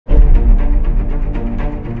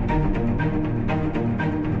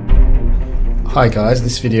Hi guys,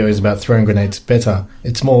 this video is about throwing grenades better.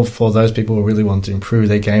 It's more for those people who really want to improve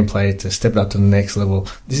their gameplay, to step it up to the next level.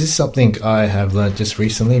 This is something I have learned just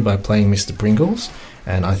recently by playing Mr. Pringles,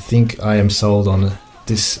 and I think I am sold on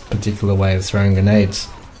this particular way of throwing grenades.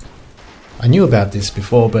 I knew about this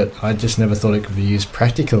before, but I just never thought it could be used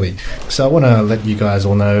practically. So I want to let you guys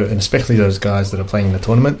all know, and especially those guys that are playing in the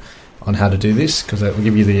tournament, on how to do this, because it will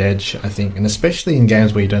give you the edge, I think. And especially in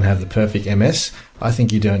games where you don't have the perfect MS, I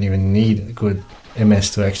think you don't even need a good MS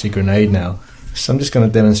to actually grenade now. So I'm just going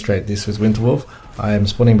to demonstrate this with Winterwolf. I am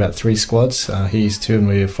spawning about 3 squads. He's 2 and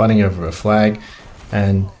we're fighting over a flag.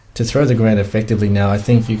 And to throw the grenade effectively now, I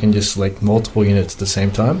think you can just select multiple units at the same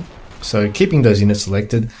time. So keeping those units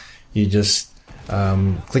selected, you just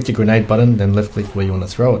click your grenade button, then left click where you want to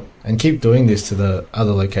throw it, and keep doing this to the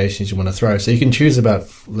other locations you want to throw. So you can choose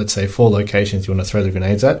about, let's say, 4 locations you want to throw the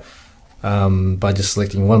grenades at by just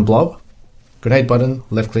selecting one blob, grenade button,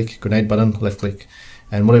 left click, grenade button, left click,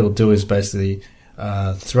 and what it will do is basically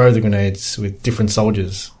throw the grenades with different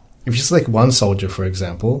soldiers. If you select one soldier, for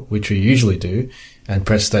example, which we usually do, and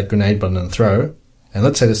press that grenade button and throw, and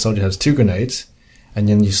let's say the soldier has 2 grenades, and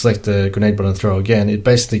then you select the grenade button and throw again, it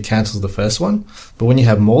basically cancels the first one. But when you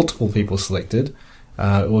have multiple people selected,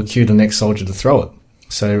 it will cue the next soldier to throw it.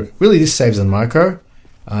 So really this saves on micro,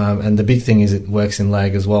 and the big thing is it works in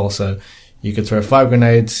lag as well. So you could throw 5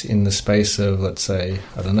 grenades in the space of, let's say,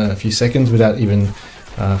 I don't know, a few seconds without even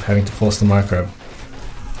having to force the micro.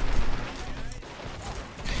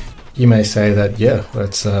 You may say that, yeah,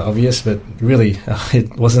 that's obvious, but really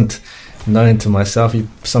it wasn't known to myself.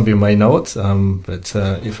 Some people may know it, but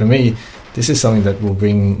for me, this is something that will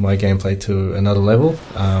bring my gameplay to another level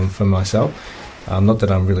for myself. Not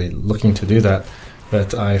that I'm really looking to do that,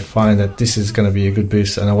 but I find that this is going to be a good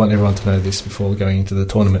boost, and I want everyone to know this before going into the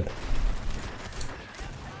tournament.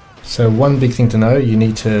 So one big thing to know, you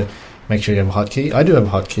need to make sure you have a hotkey. I do have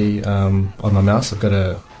a hotkey on my mouse. I've got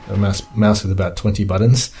a mouse with about 20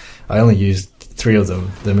 buttons. I only use 3 of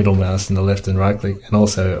them, the middle mouse and the left and right click, and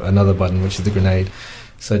also another button which is the grenade.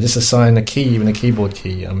 So just assign a key, even a keyboard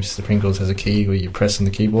key. Mr. Pringles has a key where you press on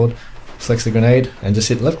the keyboard, selects the grenade, and just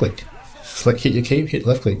hit left click. Hit your key, hit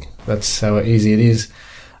left click. That's how easy it is.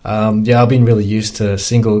 Yeah, I've been really used to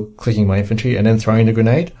single clicking my infantry and then throwing the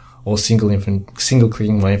grenade, or single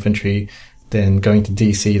clicking my infantry, then going to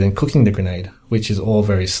DC, then cooking the grenade, which is all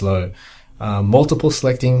very slow. Multiple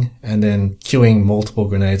selecting and then queuing multiple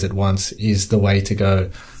grenades at once is the way to go.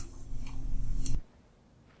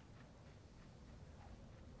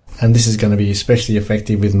 And this is going to be especially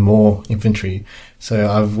effective with more infantry. So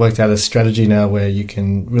I've worked out a strategy now where you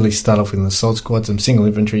can really start off with an assault squad, some single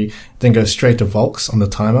infantry, then go straight to Volks on the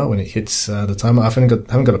timer when it hits the timer. I haven't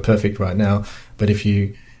got it perfect right now, but if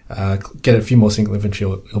you get a few more single infantry,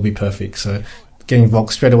 it'll be perfect. So getting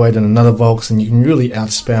Volks straight away, then another Volks, and you can really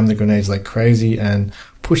outspam the grenades like crazy and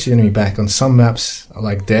push the enemy back. On some maps,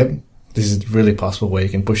 like Deb, this is really possible where you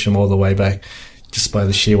can push them all the way back just by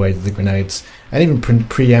the sheer weight of the grenades. And even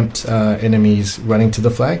preempt enemies running to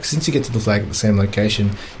the flag. Since you get to the flag at the same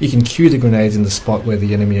location, you can queue the grenades in the spot where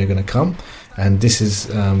the enemy are going to come, and this is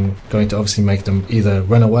going to obviously make them either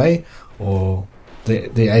run away, or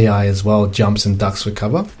the AI as well jumps and ducks for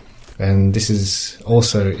cover. And this is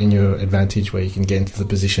also in your advantage where you can get into the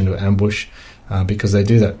position to ambush because they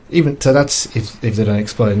do that. So that's if they don't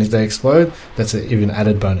explode. And if they explode, that's an even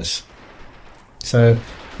added bonus. So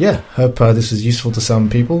yeah, hope this was useful to some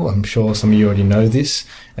people. I'm sure some of you already know this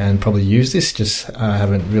and probably use this, just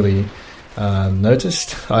haven't really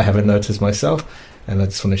noticed. I haven't noticed myself, and I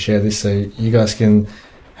just want to share this so you guys can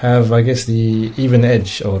have, I guess, the even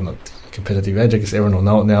edge, or not competitive edge. I guess everyone will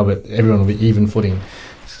know it now, but everyone will be even footing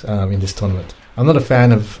in this tournament. I'm not a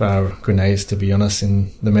fan of grenades, to be honest, in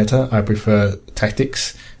the meta. I prefer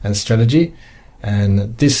tactics and strategy,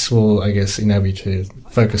 and this will, I guess, enable you to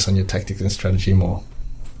focus on your tactics and strategy more.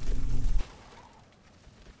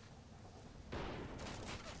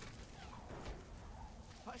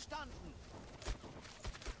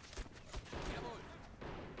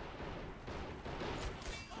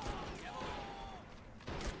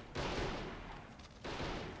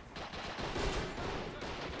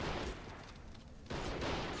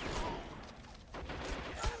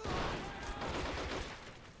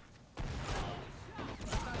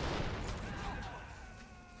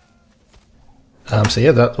 So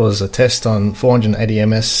yeah, that was a test on 480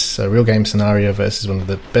 MS, a real game scenario versus one of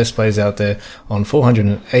the best players out there on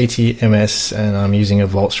 480 MS, and I'm using a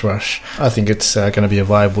Volts Rush. I think it's going to be a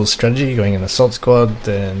viable strategy, going in assault squad,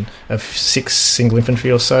 then 6 single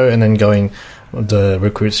infantry or so, and then going the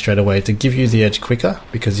recruits straight away to give you the edge quicker,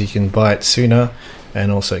 because you can buy it sooner,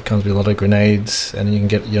 and also it comes with a lot of grenades, and you can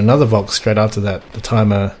get another Vox straight after that. The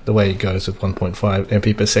timer, the way it goes with 1.5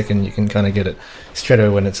 MP per second, you can kind of get it straight away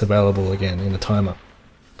when it's available again in the timer.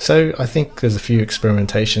 So I think there's a few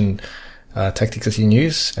experimentation tactics that you can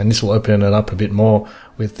use, and this will open it up a bit more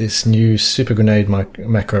with this new super grenade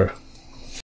macro